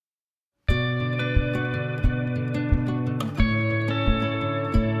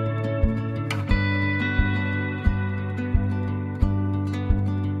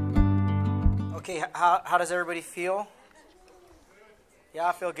How does everybody feel? Yeah,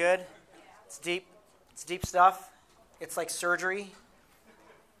 I feel good. It's deep. It's deep stuff. It's like surgery.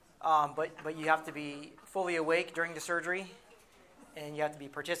 But you have to be fully awake during the surgery, and you have to be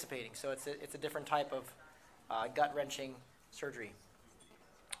participating. So it's a different type of gut-wrenching surgery.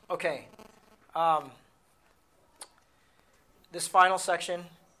 Okay. This final section,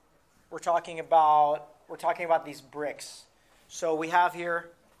 we're talking about these bricks. So we have here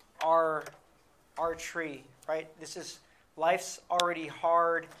our tree, right? This is life's already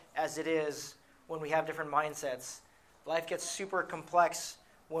hard as it is when we have different mindsets. Life gets super complex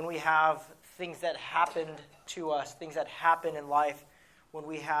when we have things that happened to us, things that happen in life when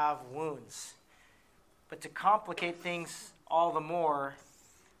we have wounds. But to complicate things all the more,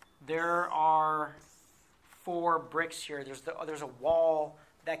 there are 4 bricks here. There's a wall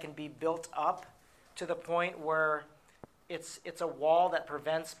that can be built up to the point where it's a wall that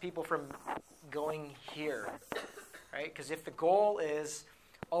prevents people from going here, right? Because if the goal is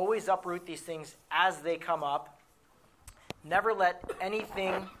always uproot these things as they come up, never let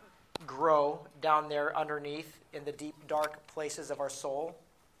anything grow down there underneath in the deep, dark places of our soul,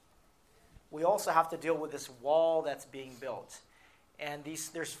 we also have to deal with this wall that's being built. And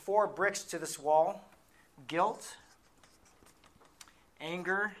there's 4 bricks to this wall: guilt,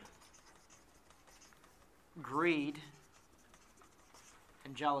 anger, greed,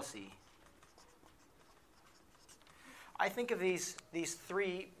 and jealousy. I think of these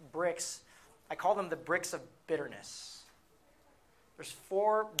 3 bricks, I call them the bricks of bitterness. There's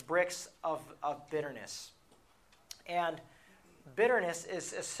 4 bricks of bitterness. And bitterness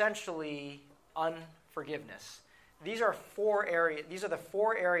is essentially unforgiveness. These are the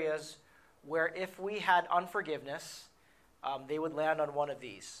 4 areas where if we had unforgiveness, they would land on one of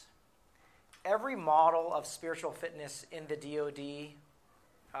these. Every model of spiritual fitness in the DoD,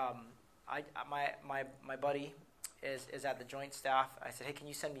 my buddy is at the Joint Staff. I said, hey, can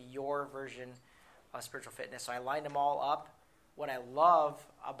you send me your version of spiritual fitness? So I lined them all up. What I love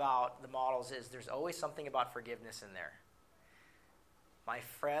about the models is there's always something about forgiveness in there. I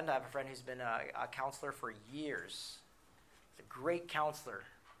have a friend who's been a counselor for years. He's a great counselor,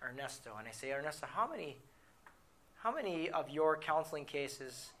 Ernesto. And I say, Ernesto, how many of your counseling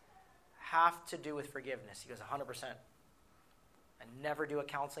cases have to do with forgiveness? He goes, 100%. I never do a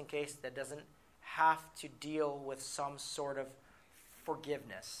counseling case that doesn't have to deal with some sort of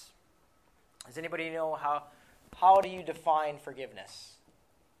forgiveness. Does anybody know how do you define forgiveness?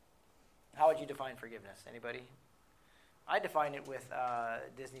 How would you define forgiveness? Anybody? I define it with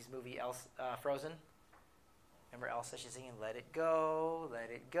Disney's movie Frozen. Remember Elsa? She's singing, "Let it go, let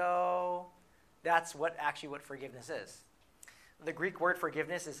it go." That's what forgiveness is. The Greek word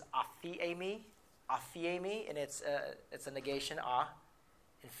forgiveness is aphiemi, and it's a negation, and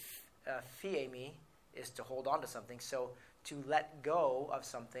phiemi is to hold on to something. So to let go of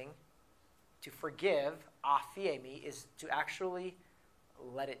something, to forgive, aphiemi, is to actually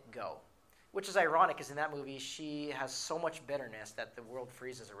let it go. Which is ironic, because in that movie, she has so much bitterness that the world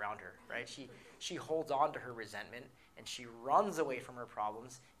freezes around her, right? She holds on to her resentment, and she runs away from her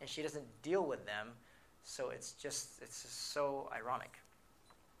problems, and she doesn't deal with them. So it's just so ironic.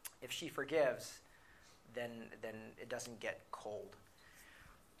 If she forgives, then it doesn't get cold.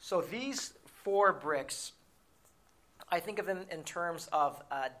 So these 4 bricks, I think of them in terms of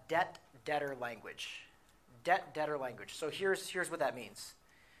debt-debtor language. Debt-debtor language. So here's what that means.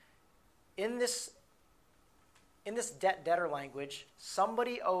 In this debt-debtor language,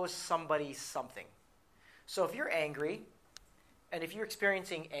 somebody owes somebody something. So if you're angry, and if you're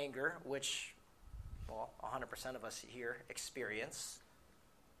experiencing anger, which, 100% of us here experience,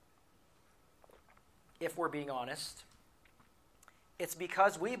 if we're being honest, it's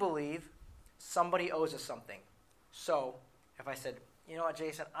because we believe somebody owes us something. So if I said, you know what,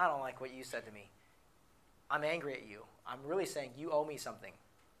 Jason, I don't like what you said to me. I'm angry at you. I'm really saying you owe me something.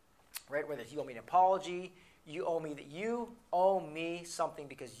 Right? Whether you owe me an apology, you owe me something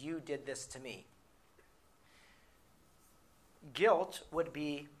because you did this to me. Guilt would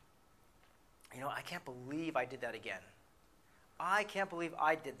be, I can't believe I did that again. I can't believe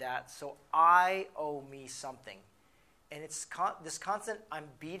I did that, so I owe me something. And it's this constant, I'm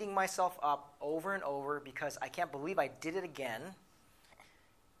beating myself up over and over because I can't believe I did it again.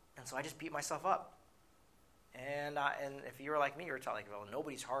 And so I just beat myself up. And if you're like me, you're like, well,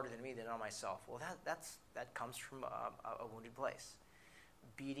 nobody's harder than me than on myself. Well, that comes from a wounded place.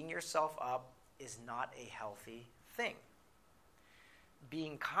 Beating yourself up is not a healthy thing.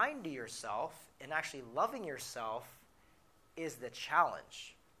 Being kind to yourself and actually loving yourself is the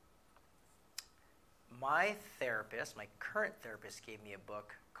challenge. My current therapist, gave me a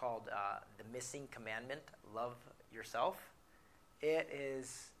book called The Missing Commandment, Love Yourself. It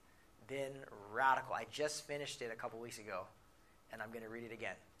has been radical. I just finished it a couple weeks ago, and I'm going to read it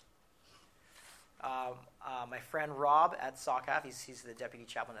again. My friend Rob at SOCAF, he's the deputy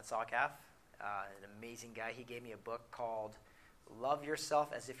chaplain at SOCAF, an amazing guy. He gave me a book called Love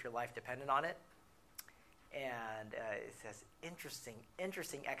Yourself as If Your Life Depended on It. And it has interesting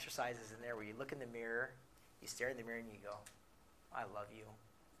exercises in there where you look in the mirror, you stare in the mirror, and you go, I love you.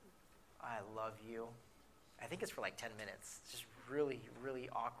 I love you. I think it's for like 10 minutes. It's just really, really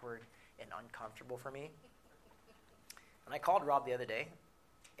awkward and uncomfortable for me. And I called Rob the other day,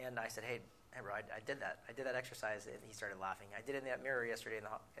 and I said, hey Rob, I did that. I did that exercise, and he started laughing. I did it in that mirror yesterday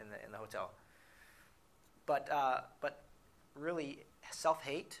in the hotel. But really,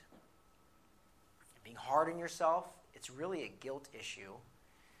 self-hate, being hard on yourself, it's really a guilt issue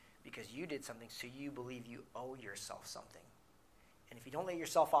because you did something, so you believe you owe yourself something. And if you don't let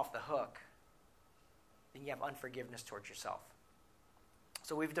yourself off the hook, then you have unforgiveness towards yourself.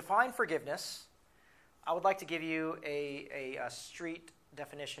 So we've defined forgiveness. I would like to give you a street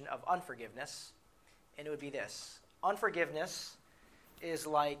definition of unforgiveness, and it would be this. Unforgiveness is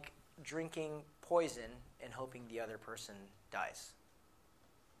like drinking poison and hoping the other person dies.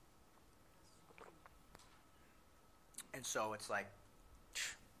 And so it's like,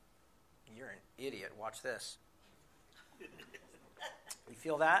 you're an idiot. Watch this. You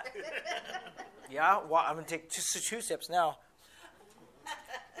feel that? Yeah? Well, I'm going to take two sips now.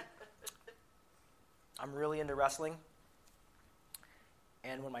 I'm really into wrestling.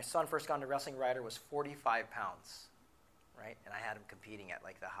 And when my son first got into wrestling, Ryder was 45 pounds, right? And I had him competing at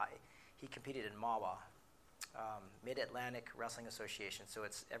like the high. He competed in MAWA, Mid-Atlantic Wrestling Association. So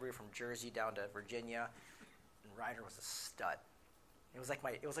it's everywhere from Jersey down to Virginia. And Ryder was a stud. It was like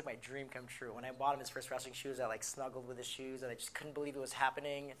my dream come true. When I bought him his first wrestling shoes, I like snuggled with his shoes, and I just couldn't believe it was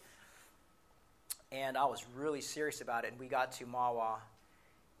happening. And I was really serious about it. And we got to MAWA,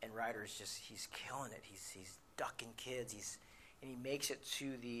 and Ryder's he's killing it. He's ducking kids. And he makes it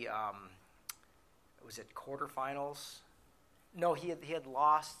to the was it quarterfinals? No, he had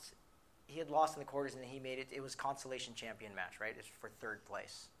lost. He had lost in the quarters, and then he made it. It was consolation champion match, right? It's for third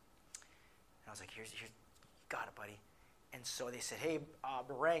place. And I was like, here's, you got it, buddy. And so they said, hey,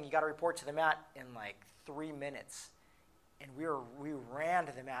 Barang, you got to report to the mat in like 3 minutes. And we ran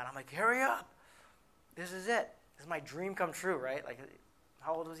to the mat. I'm like, hurry up. This is it. This is my dream come true, right? Like,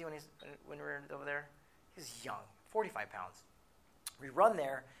 how old was he when we were over there? He was young, 45 pounds. We run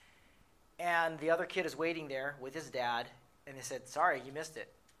there, and the other kid is waiting there with his dad, and they said, sorry, you missed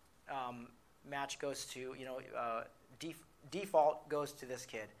it. Match goes to, default goes to this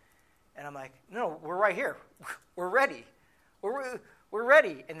kid. And I'm like, no, we're right here. We're ready. We're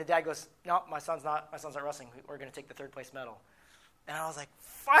ready. And the dad goes, no, my son's not wrestling. We're going to take the third place medal. And I was like,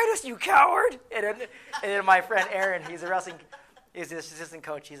 fight us, you coward. And then my friend Aaron, he's the assistant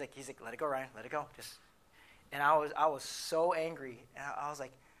coach. He's like, let it go, Ryan, let it go. And I was so angry. And I was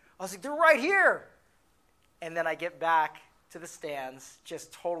like, they're right here. And then I get back to the stands,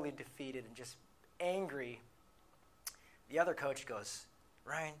 just totally defeated and just angry. The other coach goes,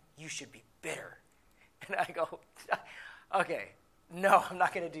 Ryan, you should be bitter. And I go, okay, no, I'm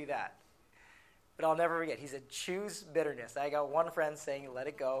not going to do that. But I'll never forget. He said, choose bitterness. I got one friend saying, let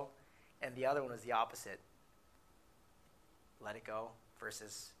it go, and the other one was the opposite. Let it go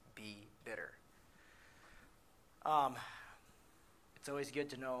versus be bitter. It's always good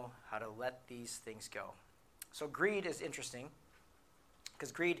to know how to let these things go. So greed is interesting,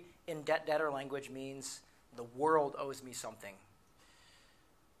 because greed in debtor language means the world owes me something.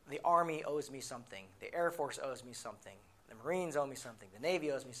 The Army owes me something. The Air Force owes me something. The Marines owe me something. The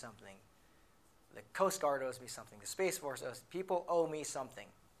Navy owes me something. The Coast Guard owes me something. The Space Force owes. People owe me something.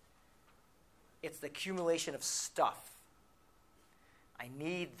 It's the accumulation of stuff. I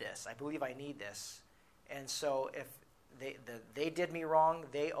need this. I believe I need this. And so if they did me wrong,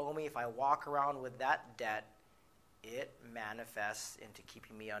 they owe me. If I walk around with that debt, it manifests into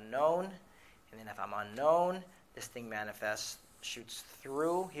keeping me unknown. And then if I'm unknown, this thing manifests, shoots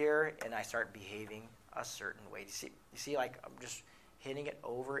through here, and I start behaving a certain way. You see, like I'm just hitting it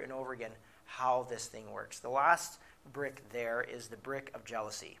over and over again, how this thing works. The last brick there is the brick of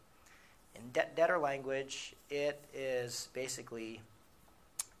jealousy. In debtor language, it is basically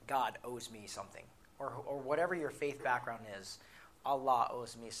God owes me something, or whatever your faith background is. Allah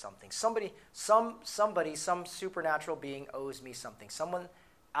owes me something. Some supernatural being owes me something. Someone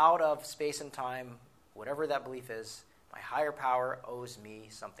out of space and time, whatever that belief is, my higher power owes me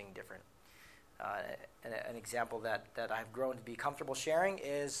something different. An example that I've grown to be comfortable sharing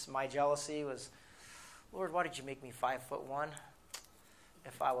is my jealousy was, Lord, why did you make me 5'1"?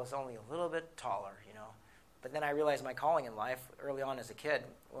 if I was only a little bit taller, you know. But then I realized my calling in life early on as a kid.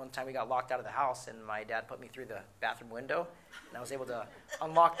 One time we got locked out of the house, and my dad put me through the bathroom window, and I was able to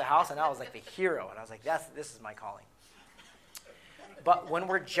unlock the house, and I was like the hero. And I was like, this is my calling. But when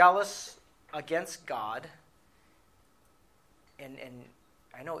we're jealous against God, and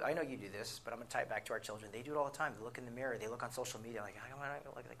I know you do this, but I'm going to tie it back to our children. They do it all the time. They look in the mirror. They look on social media like, how do I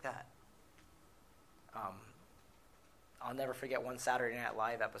look like that? I'll never forget one Saturday Night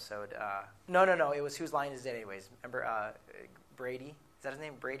Live episode. No. It was Whose Line Is It Anyways? Remember Brady? Is that his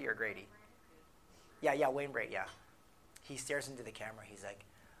name? Brady or Grady? Yeah, Wayne Brady, yeah. He stares into the camera. He's like,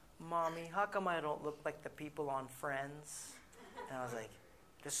 Mommy, how come I don't look like the people on Friends? And I was like,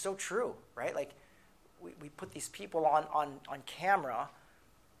 that's so true, right? Like, we put these people on camera,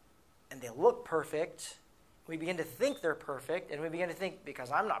 and they look perfect. We begin to think they're perfect, and we begin to think,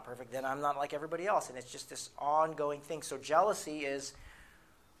 because I'm not perfect, then I'm not like everybody else. And it's just this ongoing thing. So jealousy is,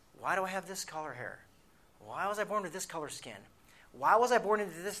 why do I have this color hair? Why was I born with this color skin? Why was I born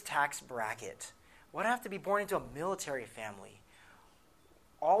into this tax bracket? Why do I have to be born into a military family?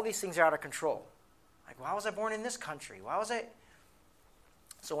 All these things are out of control. Like, why was I born in this country? Why was I...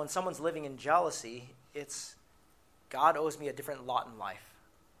 So when someone's living in jealousy, it's, God owes me a different lot in life.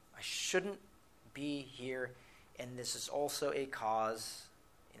 I shouldn't be here, and this is also a cause,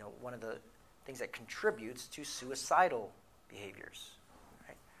 one of the things that contributes to suicidal behaviors.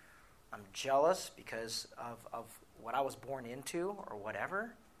 Right? I'm jealous because of what I was born into or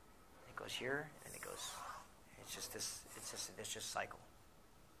whatever. It goes here, and it goes. It's just a vicious cycle.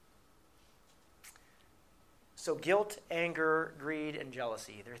 So guilt, anger, greed, and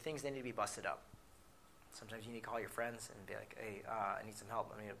jealousy, they're things that need to be busted up. Sometimes you need to call your friends and be like, hey, I need some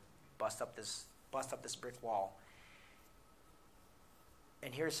help. I need to bust up this brick wall.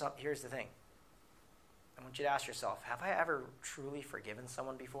 And here's the thing. I want you to ask yourself, have I ever truly forgiven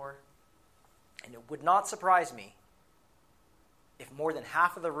someone before? And it would not surprise me if more than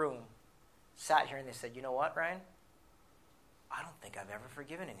half of the room sat here and they said, you know what, Ryan? I don't think I've ever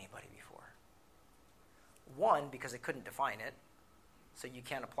forgiven anybody before. One, because they couldn't define it. So you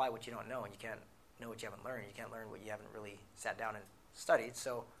can't apply what you don't know, and you can't know what you haven't learned. You can't learn what you haven't really sat down and studied.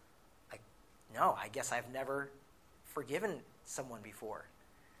 So, no, I guess I've never forgiven someone before.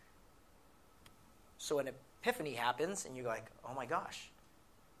 So an epiphany happens, and you're like, oh my gosh,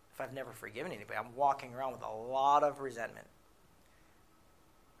 if I've never forgiven anybody, I'm walking around with a lot of resentment.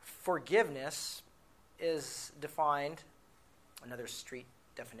 Forgiveness is defined, another street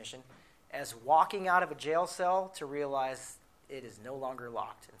definition, as walking out of a jail cell to realize it is no longer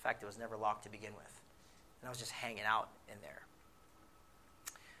locked. In fact, it was never locked to begin with. And I was just hanging out in there.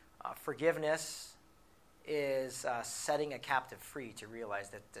 Forgiveness is setting a captive free to realize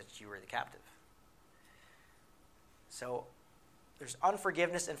that you were the captive. So there's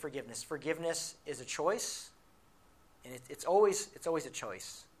unforgiveness and forgiveness. Forgiveness is a choice, and it's always a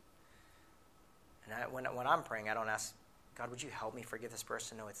choice. And when I'm praying, I don't ask, God, would you help me forgive this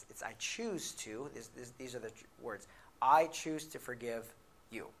person? No, it's I choose to. These are the words. I choose to forgive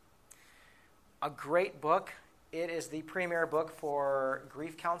you. A great book. It is the premier book for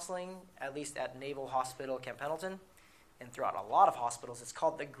grief counseling, at least at Naval Hospital, Camp Pendleton, and throughout a lot of hospitals. It's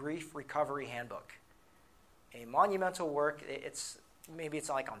called the Grief Recovery Handbook. A monumental work. It's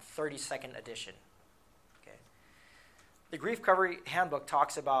like on 32nd edition. Okay. The Grief Recovery Handbook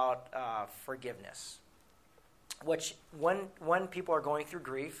talks about forgiveness, which when people are going through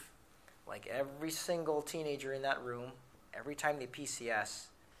grief, like every single teenager in that room, every time they PCS,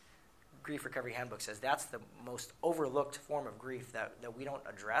 Grief Recovery Handbook says that's the most overlooked form of grief that we don't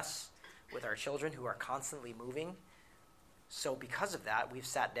address with our children who are constantly moving. So because of that, we've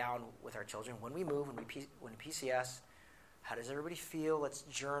sat down with our children. When we move, when we PCS, how does everybody feel? Let's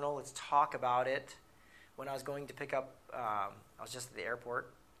journal. Let's talk about it. When I was going to pick up, I was just at the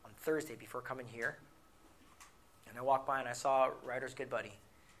airport on Thursday before coming here, and I walked by and I saw Ryder's good buddy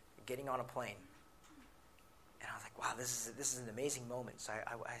getting on a plane. And I was like, wow, this is an amazing moment. So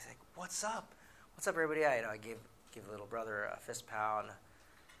I was like, what's up? What's up, everybody? I gave the little brother a fist pound,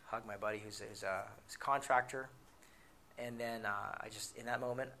 hugged my buddy who's a contractor. And then I just, in that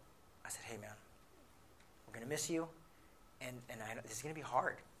moment, I said, hey, man, we're going to miss you. And I know this is going to be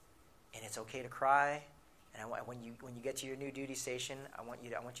hard. And it's okay to cry. And when you get to your new duty station, I want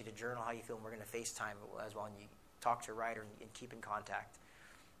you to journal how you feel. And we're going to FaceTime as well. And you talk to Ryder and keep in contact.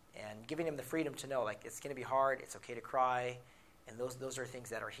 And giving him the freedom to know, like, it's going to be hard, it's okay to cry, and those are things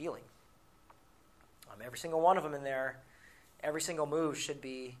that are healing. Every single one of them in there, every single move should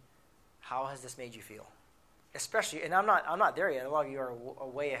be, how has this made you feel? Especially, and I'm not there yet. A lot of you are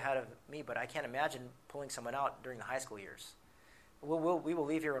way ahead of me, but I can't imagine pulling someone out during the high school years. We will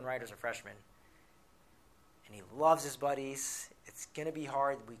leave here when Ryder's a freshman. And he loves his buddies. It's going to be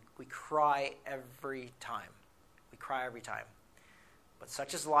hard. We cry every time. We cry every time. But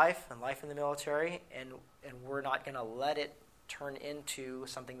such is life and life in the military, and we're not going to let it turn into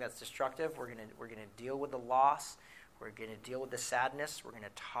something that's destructive. We're going to deal with the loss. We're going to deal with the sadness. We're going to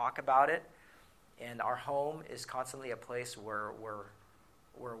talk about it. And our home is constantly a place where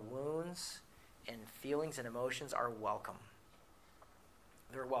wounds and feelings and emotions are welcome.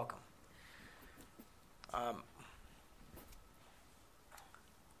 They're welcome. I'm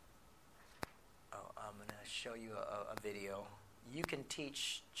going to show you a video. You can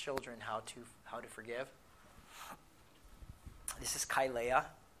teach children how to forgive. This is Kailea.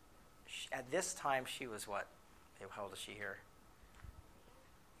 At this time, she was what? How old is she here?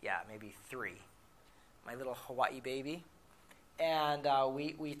 Yeah, maybe 3. My little Hawaii baby. And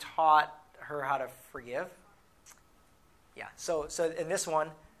we taught her how to forgive. Yeah, so in this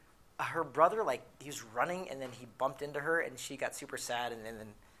one, her brother, he was running, and then he bumped into her, and she got super sad,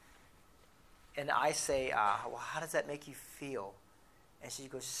 and I say, well, how does that make you feel? And she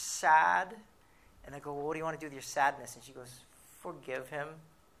goes, sad. And I go, well, what do you want to do with your sadness? And she goes, forgive him.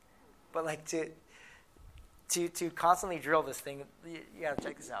 But to constantly drill this thing, you got to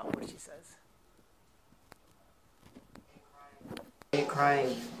check this out, what she says. Why are you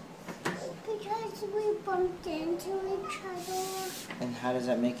crying? Because we bumped into each other. And how does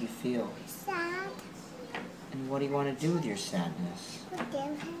that make you feel? Sad. And what do you want to do with your sadness?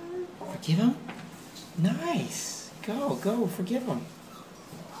 Forgive him. Forgive him? Nice. Go, forgive him.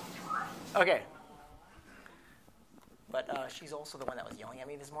 Okay. But she's also the one that was yelling at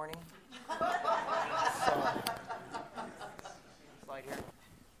me this morning. So, slide here.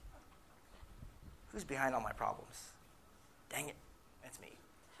 Who's behind all my problems? Dang it, that's me.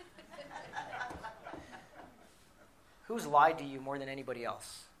 Who's lied to you more than anybody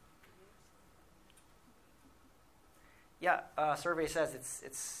else? Yeah, survey says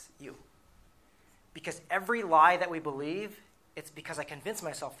it's you. Because every lie that we believe, it's because I convinced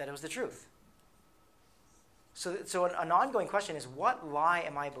myself that it was the truth. So an ongoing question is, what lie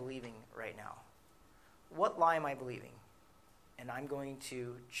am I believing right now? What lie am I believing? And I'm going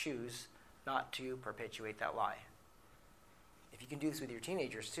to choose not to perpetuate that lie. If you can do this with your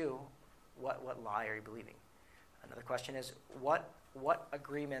teenagers too, what lie are you believing? Another question is, what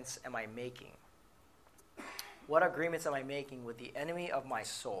agreements am I making? What agreements am I making with the enemy of my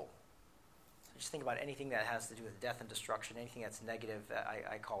soul? So just think about anything that has to do with death and destruction, anything that's negative,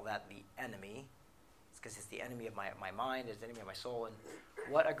 I call that the enemy. It's because it's the enemy of my mind, it's the enemy of my soul, and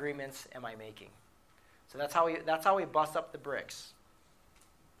what agreements am I making? So that's how we bust up the bricks.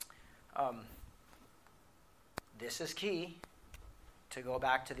 This is key to go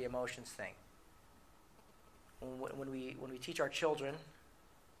back to the emotions thing. When we teach our children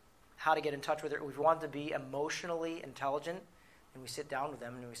how to get in touch with it, we want to be emotionally intelligent, and we sit down with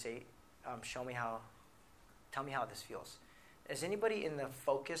them and we say, tell me how this feels. Is anybody in the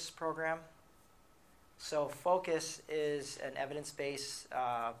Focus program? So Focus is an evidence-based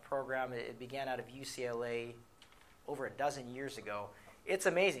program. It began out of UCLA over a dozen years ago. It's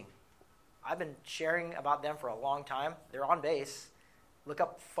amazing. I've been sharing about them for a long time. They're on base. Look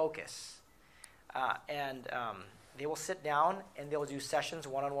up Focus. And they will sit down and they'll do sessions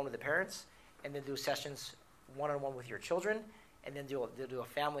one-on-one with the parents, and then do sessions one-on-one with your children, and then they'll do a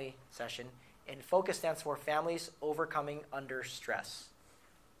family session. And Focus stands for Families Overcoming Under Stress.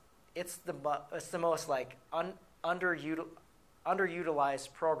 It's the most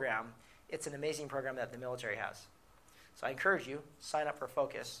underutilized program. It's an amazing program that the military has. So I encourage you, sign up for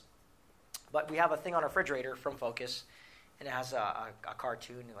Focus. But we have a thing on our refrigerator from Focus, and it has a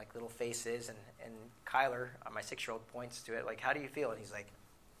cartoon and little faces, and Kyler, my 6-year-old, points to it how do you feel? And he's like,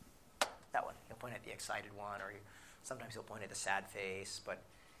 that one. He'll point at the excited one, or sometimes he'll point at the sad face, but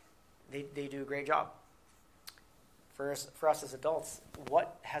they do a great job. For us as adults,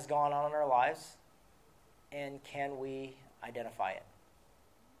 what has gone on in our lives, and can we identify it?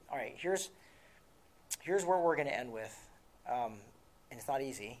 All right, here's where we're going to end with, and it's not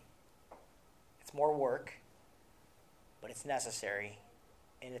easy. It's more work, but it's necessary,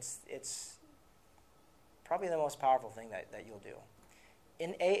 and it's probably the most powerful thing that you'll do.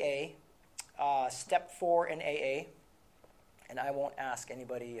 In AA, step 4 in AA, and I won't ask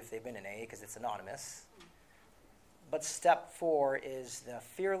anybody if they've been in AA because it's anonymous, but step 4 is the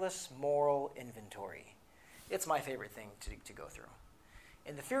Fearless Moral Inventory. It's my favorite thing to go through.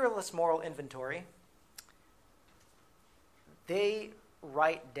 In the Fearless Moral Inventory, they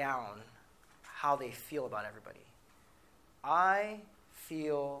write down how they feel about everybody. I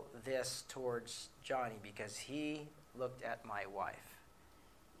feel this towards Johnny because he looked at my wife.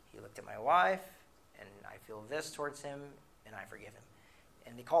 He looked at my wife, and I feel this towards him, and I forgive him.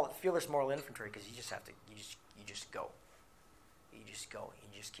 And they call it fearless moral infantry because you just have to, you just go. You just go.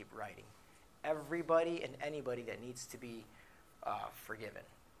 You just keep writing. Everybody and anybody that needs to be forgiven.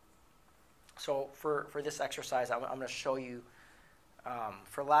 So for this exercise, I'm going to show you,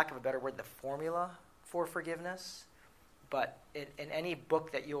 for lack of a better word, the formula for forgiveness. But in any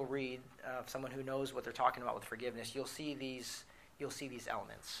book that you'll read, someone who knows what they're talking about with forgiveness, you'll see these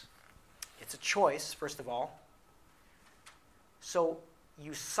elements. It's a choice, first of all. So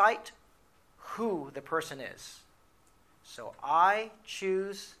you cite who the person is. So I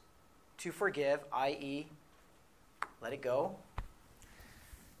choose to forgive, i.e., let it go.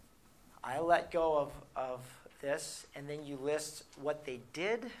 I let go of this, and then you list what they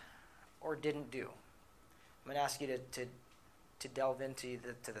did or didn't do. I'm going to ask you to delve into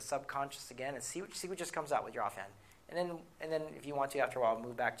the subconscious again and see what just comes out with your offhand. And then if you want to, after a while,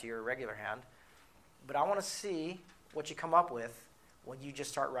 move back to your regular hand. But I want to see what you come up with when you just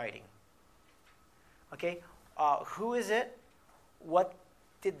start writing. Okay? Who is it? What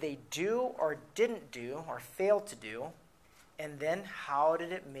did they do or didn't do or failed to do? And then how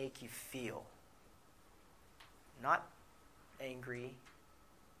did it make you feel? Not angry,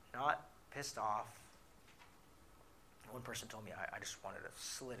 not pissed off. One person told me I just wanted to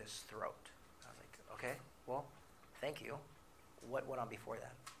slit his throat. I was like, okay, well, thank you. What went on before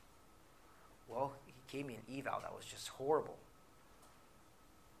that? Well, he gave me an eval that was just horrible.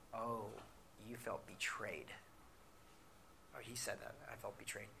 Oh, you felt betrayed. Or he said that. I felt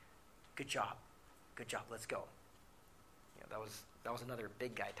betrayed. Good job. Good job. Let's go. You know, that was another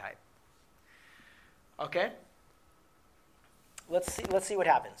big guy type. Okay? Let's see what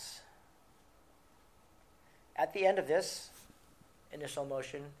happens. At the end of this initial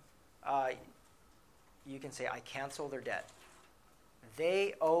motion, you can say, I cancel their debt.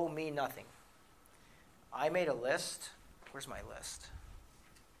 They owe me nothing. I made a list. Where's my list?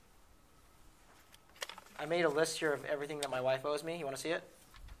 I made a list here of everything that my wife owes me. You want to see it?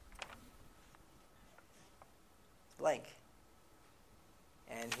 Blank.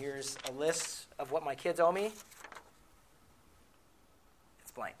 And here's a list of what my kids owe me.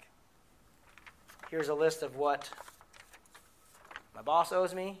 It's blank. Here's a list of what my boss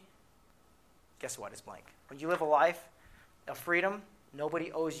owes me. Guess what? It's blank. When you live a life of freedom,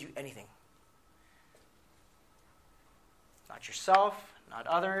 nobody owes you anything. Not yourself, not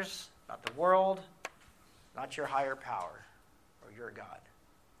others, not the world, not your higher power or your God.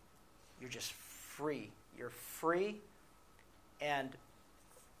 You're just free. You're free, and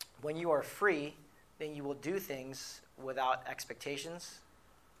when you are free, then you will do things without expectations.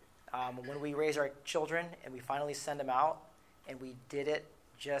 When we raise our children and we finally send them out and we did it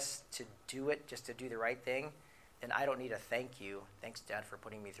just to do the right thing, then I don't need a thank you. Thanks, Dad, for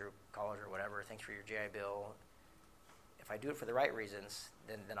putting me through college or whatever. Thanks for your GI Bill. If I do it for the right reasons,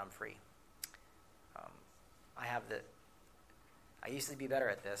 then I'm free. I used to be better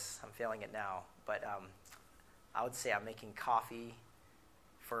at this. I'm failing it now. But I would say I'm making coffee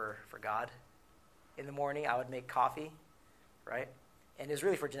for God. In the morning, I would make coffee, right? And it's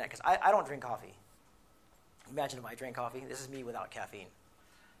really for Jeanette, because I don't drink coffee. Imagine if I drank coffee. This is me without caffeine.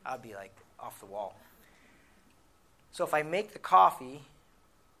 I'd be like off the wall. So if I make the coffee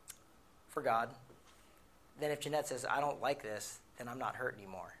for God, then if Jeanette says, I don't like this, then I'm not hurt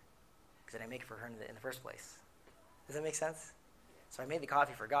anymore. Because I didn't make it for her in the first place. Does that make sense? So I made the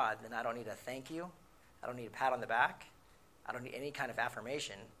coffee for God, then I don't need a thank you. I don't need a pat on the back. I don't need any kind of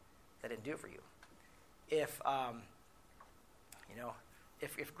affirmation that I didn't do it for you. If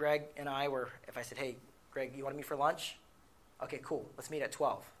Greg and I if I said, hey, Greg, you want to meet for lunch? Okay, cool. Let's meet at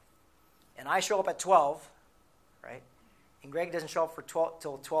 12. And I show up at 12, right? And Greg doesn't show up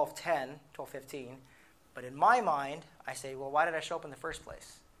till 12:10, 12:15. But in my mind, I say, well, why did I show up in the first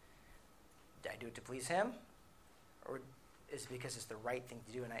place? Did I do it to please him? Or is it because it's the right thing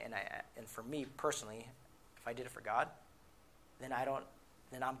to do? And for me personally, if I did it for God, then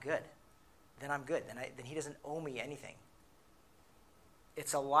I'm good. Then I'm good. Then he doesn't owe me anything.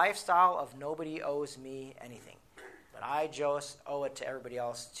 It's a lifestyle of nobody owes me anything. But I just owe it to everybody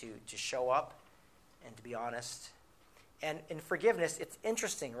else to show up and to be honest. And in forgiveness, it's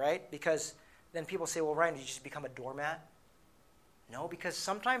interesting, right? Because then people say, well, Ryan, did you just become a doormat? No, because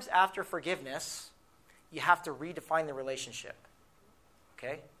sometimes after forgiveness, you have to redefine the relationship.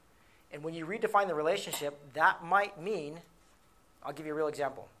 Okay? And when you redefine the relationship, that might mean, I'll give you a real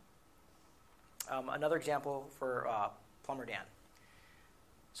example. Another example for Plumber Dan.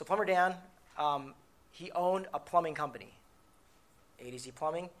 So Plumber Dan, he owned a plumbing company, A to Z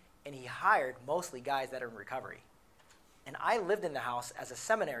Plumbing, and he hired mostly guys that are in recovery. And I lived in the house as a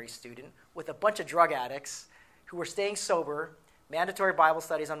seminary student with a bunch of drug addicts who were staying sober, mandatory Bible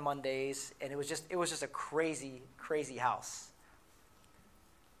studies on Mondays, and it was just a crazy, crazy house.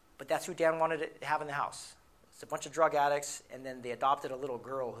 But that's who Dan wanted to have in the house. It's a bunch of drug addicts, and then they adopted a little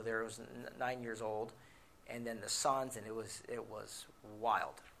girl who there was 9 years old, and then the sons, and it was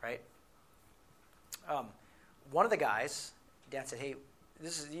wild, right? One of the guys, Dan said, "Hey,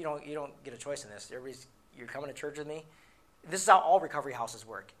 this is you don't get a choice in this. You're coming to church with me. This is how all recovery houses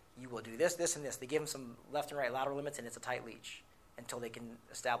work. You will do this, this, and this." They give them some left and right lateral limits, and it's a tight leash until they can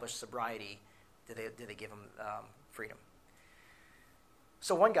establish sobriety. Do they give them freedom?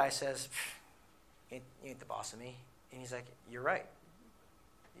 So one guy says, "You ain't the boss of me," and he's like, "You're right,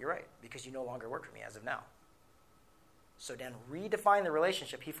 because you no longer work for me as of now." So Dan redefined the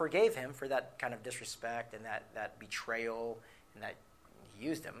relationship. He forgave him for that kind of disrespect and that betrayal and that he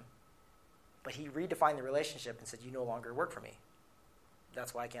used him. But he redefined the relationship and said, "You no longer work for me.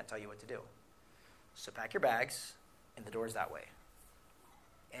 That's why I can't tell you what to do. So pack your bags, and the door's that way."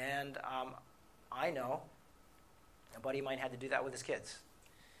 And I know a buddy of mine had to do that with his kids.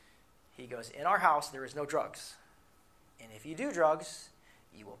 He goes, "In our house, there is no drugs. And if you do drugs,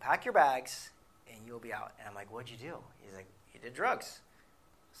 you will pack your bags, and you'll be out." And I'm like, "What'd you do?" He's like, "He did drugs."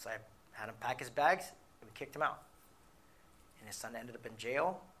 So I had him pack his bags, and we kicked him out. And his son ended up in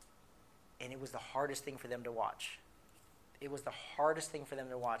jail, and it was the hardest thing for them to watch. It was the hardest thing for them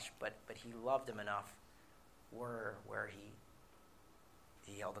to watch, but he loved him enough where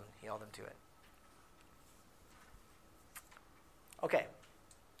he held him to it. Okay,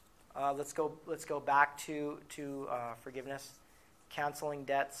 let's go back to forgiveness, canceling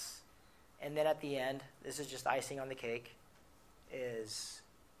debts. And then at the end, this is just icing on the cake, is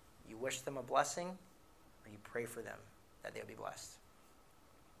you wish them a blessing or you pray for them that they'll be blessed.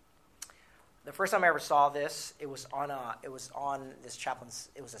 The first time I ever saw this, it was on this chaplain's,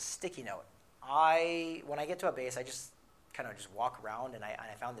 it was a sticky note. When I get to a base, I just kind of just walk around, and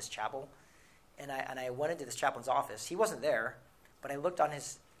I found this chapel, and I went into this chaplain's office. He wasn't there, but I looked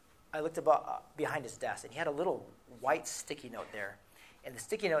behind his desk, and he had a little white sticky note there, and the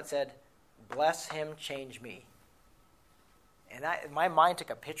sticky note said, "Bless him, change me." And my mind took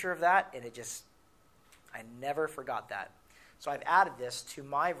a picture of that, and I never forgot that. So I've added this to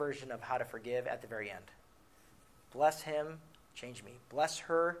my version of how to forgive at the very end. Bless him, change me. Bless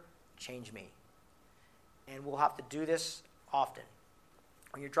her, change me. And we'll have to do this often.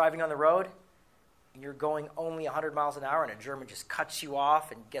 When you're driving on the road and you're going only 100 miles an hour and a German just cuts you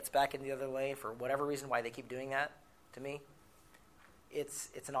off and gets back in the other lane for whatever reason why they keep doing that to me,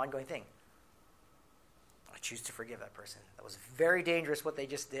 it's an ongoing thing. I choose to forgive that person. That was very dangerous what they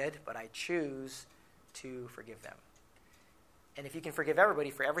just did, but I choose to forgive them. And if you can forgive everybody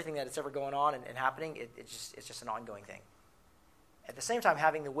for everything that is ever going on and happening, it's just an ongoing thing. At the same time,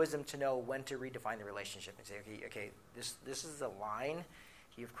 having the wisdom to know when to redefine the relationship and say, okay, this is the line.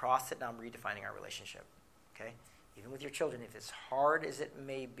 You've crossed it, now I'm redefining our relationship. Okay? Even with your children, if as hard as it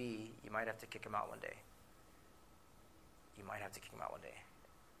may be, you might have to kick them out one day.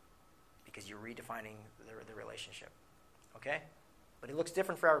 Because you're redefining the relationship. Okay? But it looks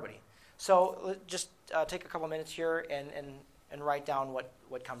different for everybody. So just take a couple minutes here and write down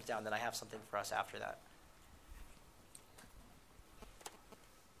what comes down. Then I have something for us after that.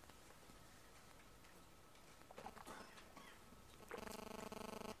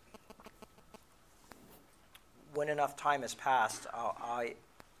 When enough time has passed, I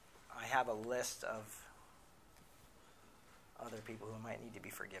have a list of other people who might need to be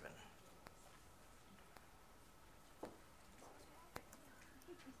forgiven.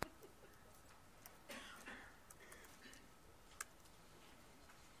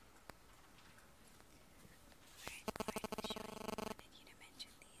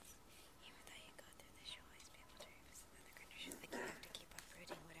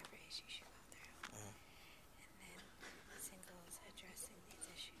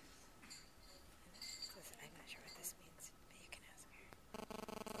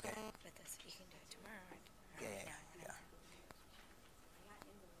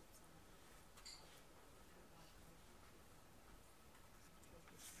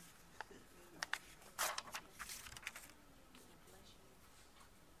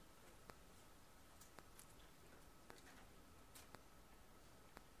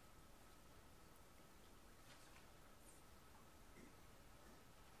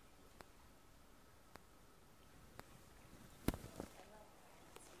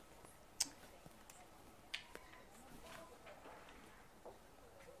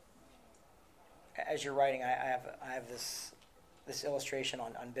 As you're writing, I have this illustration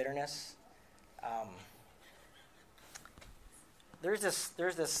on bitterness. There's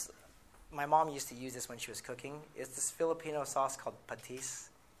this. My mom used to use this when she was cooking. It's this Filipino sauce called patis.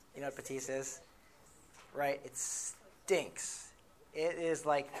 You know what patis is? Right? It stinks. It is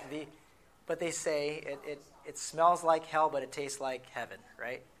like but they say it smells like hell, but it tastes like heaven,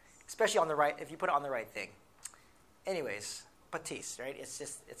 right? Especially on the right, if you put it on the right thing. Anyways, patis, right? It's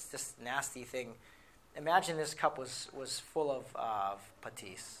this nasty thing. Imagine this cup was full of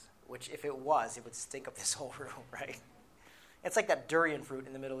patis, which if it was, it would stink up this whole room, right? It's like that durian fruit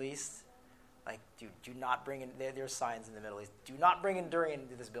in the Middle East. Like, do not bring in, there's signs in the Middle East, do not bring in durian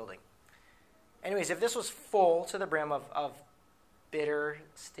into this building. Anyways, if this was full to the brim of bitter,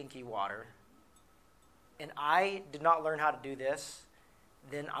 stinky water, and I did not learn how to do this,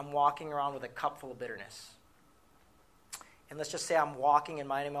 then I'm walking around with a cup full of bitterness. And let's just say I'm walking and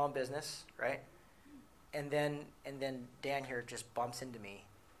minding my own business, right? And then Dan here just bumps into me,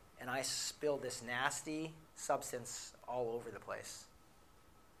 and I spill this nasty substance all over the place.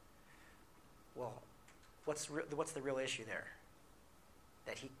 Well, what's the real issue there?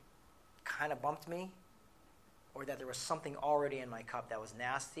 That he kind of bumped me, or that there was something already in my cup that was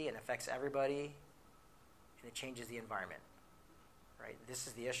nasty and affects everybody, and it changes the environment, right? This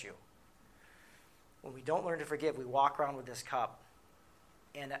is the issue. When we don't learn to forgive, we walk around with this cup,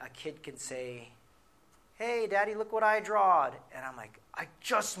 and a kid can say, "Hey, Daddy, look what I drawed." And I'm like, "I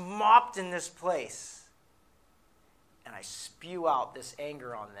just mopped in this place." And I spew out this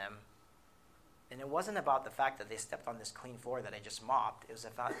anger on them. And it wasn't about the fact that they stepped on this clean floor that I just mopped. It was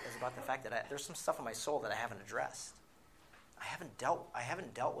about the fact that there's some stuff in my soul that I haven't addressed. I haven't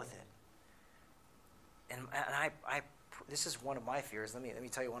dealt with it. And I this is one of my fears. Let me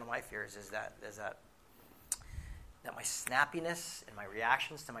tell you, one of my fears is that my snappiness and my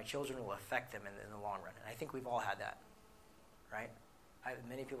reactions to my children will affect them in the long run. And I think we've all had that, right?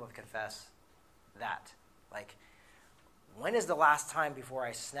 Many people have confessed that. Like, when is the last time before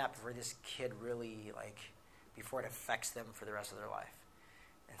I snapped for this kid really, like, before it affects them for the rest of their life?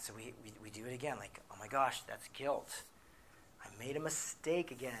 And so we do it again, like, oh my gosh, that's guilt. I made a mistake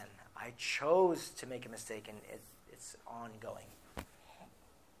again. I chose to make a mistake, and it's ongoing.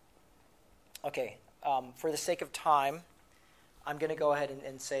 Okay, for the sake of time, I'm going to go ahead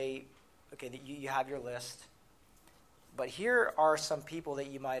and say, okay, that you have your list. But here are some people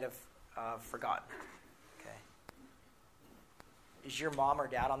that you might have forgotten. Okay. Is your mom or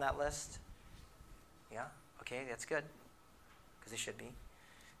dad on that list? Yeah? Okay, that's good. Because they should be.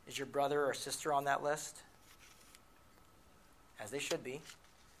 Is your brother or sister on that list? As they should be.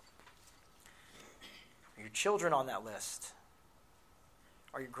 Are your children on that list?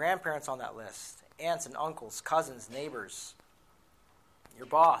 Are your grandparents on that list? Aunts and uncles, cousins, neighbors, your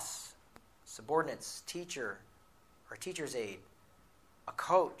boss, subordinates, teacher or teacher's aide, a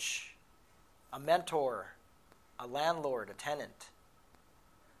coach, a mentor, a landlord, a tenant.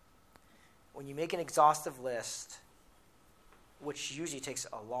 When you make an exhaustive list, which usually takes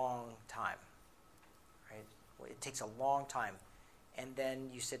a long time, right? It takes a long time. And then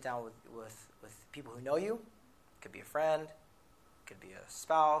you sit down with people who know you. It could be a friend, it could be a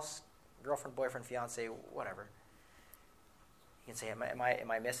spouse, girlfriend, boyfriend, fiance, whatever. You can say, am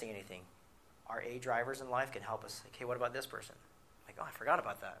I missing anything? Our A drivers in life can help us. Okay, what about this person? Like, oh, I forgot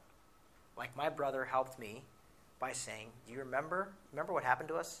about that. Like, my brother helped me by saying, do you remember what happened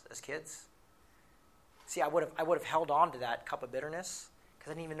to us as kids? See, I would have held on to that cup of bitterness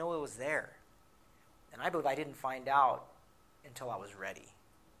because I didn't even know it was there. And I believe I didn't find out until I was ready.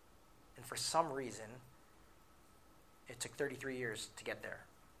 And for some reason, it took 33 years to get there.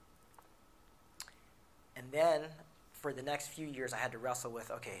 And then, for the next few years, I had to wrestle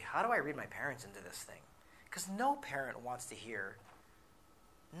with, okay, how do I read my parents into this thing? Because no parent wants to hear,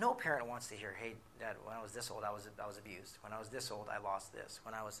 hey, Dad, when I was this old, I was abused. When I was this old, I lost this.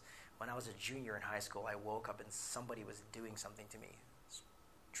 When I was a junior in high school, I woke up and somebody was doing something to me. It's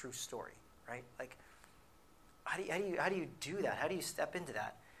a true story, right? Like, how do you do that? How do you step into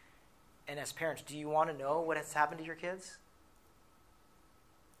that? And as parents, do you want to know what has happened to your kids?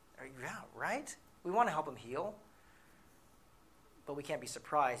 Yeah, right? We want to help them heal. But we can't be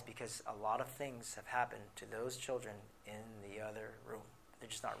surprised because a lot of things have happened to those children in the other room. They're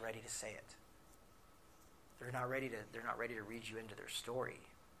just not ready to say it. They're not ready to read you into their story.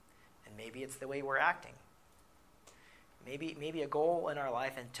 And maybe it's the way we're acting. Maybe a goal in our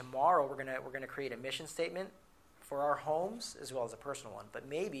life, and tomorrow we're gonna create a mission statement for our homes as well as a personal one. But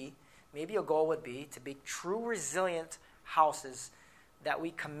maybe a goal would be to be true resilient houses that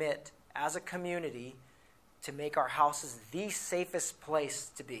we commit as a community to make our houses the safest place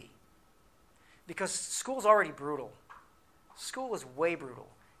to be. Because school's already brutal. School is way brutal.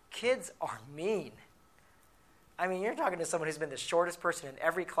 Kids are mean. I mean, you're talking to someone who's been the shortest person in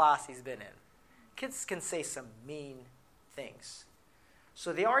every class he's been in. Kids can say some mean things.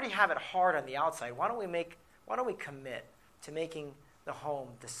 So they already have it hard on the outside. Why don't we commit to making the home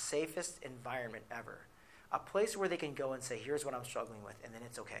the safest environment ever? A place where they can go and say, here's what I'm struggling with, and then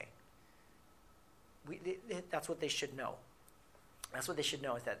it's okay. That's what they should know. That's what they should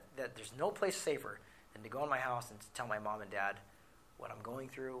know, is that there's no place safer than to go in my house and to tell my mom and dad what I'm going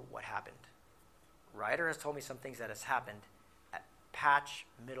through, what happened. Ryder has told me some things that has happened at Patch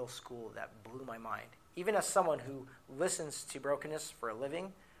Middle School that blew my mind. Even as someone who listens to brokenness for a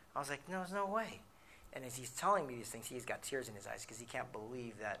living, I was like, no, there's no way. And as he's telling me these things, he's got tears in his eyes because he can't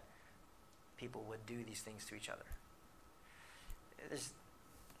believe that people would do these things to each other.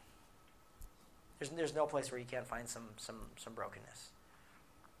 There's no place where you can't find some brokenness.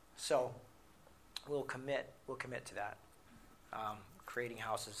 So we'll commit to that, creating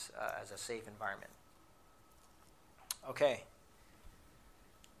houses as a safe environment. Okay.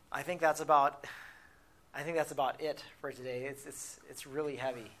 I think that's about it for today. It's really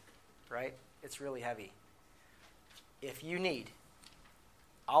heavy, right? It's really heavy. If you need,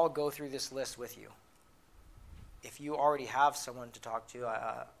 I'll go through this list with you. If you already have someone to talk to,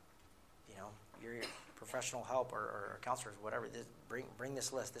 your professional help or counselors, whatever, bring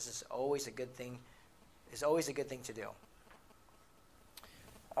this list. This is always a good thing. It's always a good thing to do.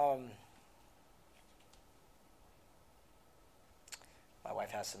 My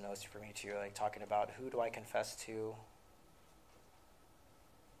wife has some notes for me too, like talking about who do I confess to,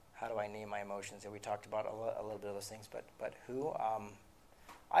 how do I name my emotions, and we talked about a little bit of those things. But who,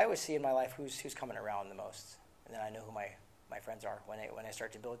 I always see in my life who's coming around the most, and then I know who my friends are when I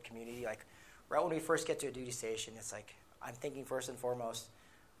start to build community. Like right when we first get to a duty station, it's like I'm thinking first and foremost,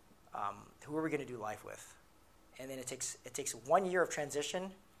 who are we going to do life with, and then it takes 1 year of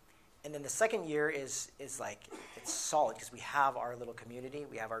transition. And then the second year is like, it's solid because we have our little community.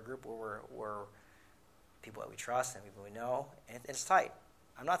 We have our group where we're people that we trust and people we know, and it's tight.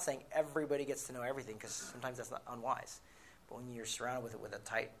 I'm not saying everybody gets to know everything because sometimes that's not unwise. But when you're surrounded with a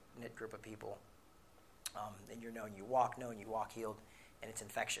tight-knit group of people, then you're known you walk healed, and it's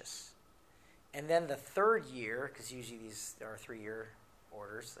infectious. And then the third year, because usually there are 3-year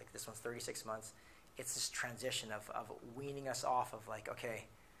orders, like this one's 36 months, it's this transition of weaning us off of like, okay,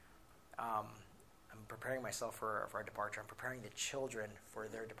 I'm preparing myself for our departure. I'm preparing the children for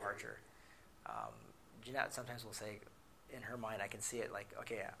their departure. Jeanette sometimes will say, in her mind, I can see it like,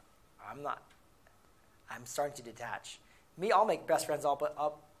 okay, I'm starting to detach. Me, I'll make best friends all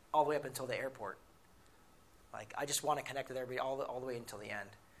the way up until the airport. Like, I just want to connect with everybody all the way until the end.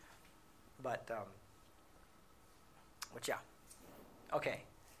 But yeah. Okay.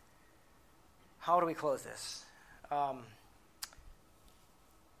 How do we close this?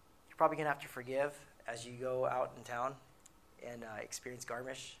 Probably going to have to forgive as you go out in town and experience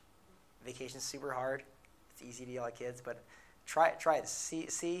Garmisch. Vacation's super hard. It's easy to yell at kids, but try it.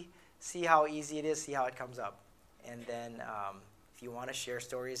 See how easy it is. See how it comes up. And then if you want to share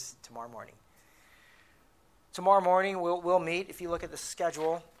stories tomorrow morning. Tomorrow morning we'll meet. If you look at the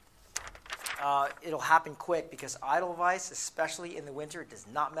schedule, it'll happen quick because Edelweiss, especially in the winter, does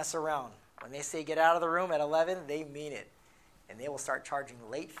not mess around. When they say get out of the room at 11, they mean it. And they will start charging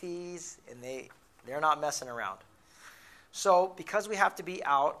late fees, and they're not messing around. So because we have to be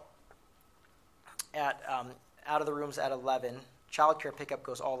out of the rooms at 11, childcare pickup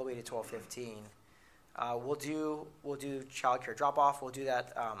goes all the way to 12:15. We'll do childcare drop off. We'll do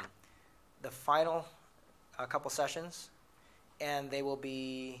that the final couple sessions, and they will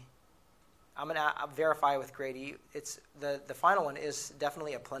be. I'm gonna verify with Grady. It's the final one is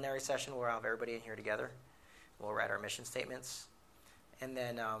definitely a plenary session where we'll have everybody in here together. We'll write our mission statements. And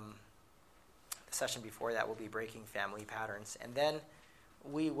then the session before that will be breaking family patterns. And then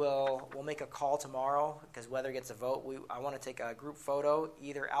we'll make a call tomorrow because weather gets a vote. I want to take a group photo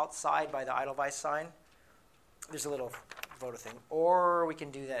either outside by the Edelweiss sign. There's a little photo thing. Or we can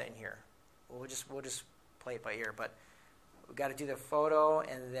do that in here. We'll just play it by ear. But we've got to do the photo,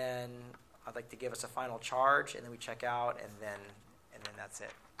 and then I'd like to give us a final charge, and then we check out, and then that's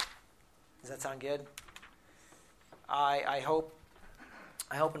it. Does that sound good? I hope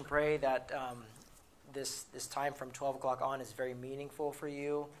and pray that this time from 12 o'clock on is very meaningful for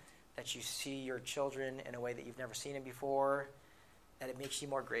you, that you see your children in a way that you've never seen them before, that it makes you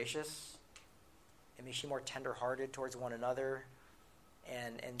more gracious, it makes you more tender-hearted towards one another,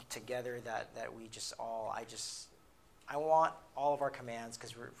 and together that we just all, I want all of our commands,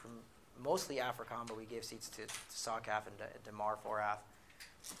 because we're from mostly AFRICOM, but we gave seats to SOCAF and to MAR 4AF,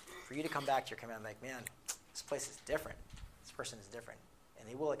 for you to come back to your command like, man, this place is different. This person is different. And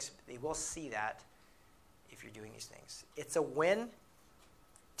they will see that if you're doing these things. It's a win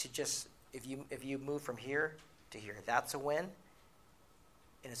to just, if you move from here to here, that's a win.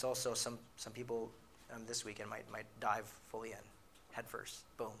 And it's also some people this weekend might dive fully in, head first,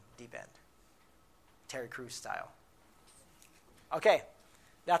 boom, deep end. Terry Crews style. Okay,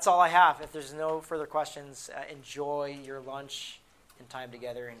 that's all I have. If there's no further questions, enjoy your lunch and time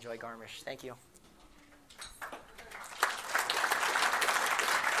together. Enjoy Garmisch. Thank you.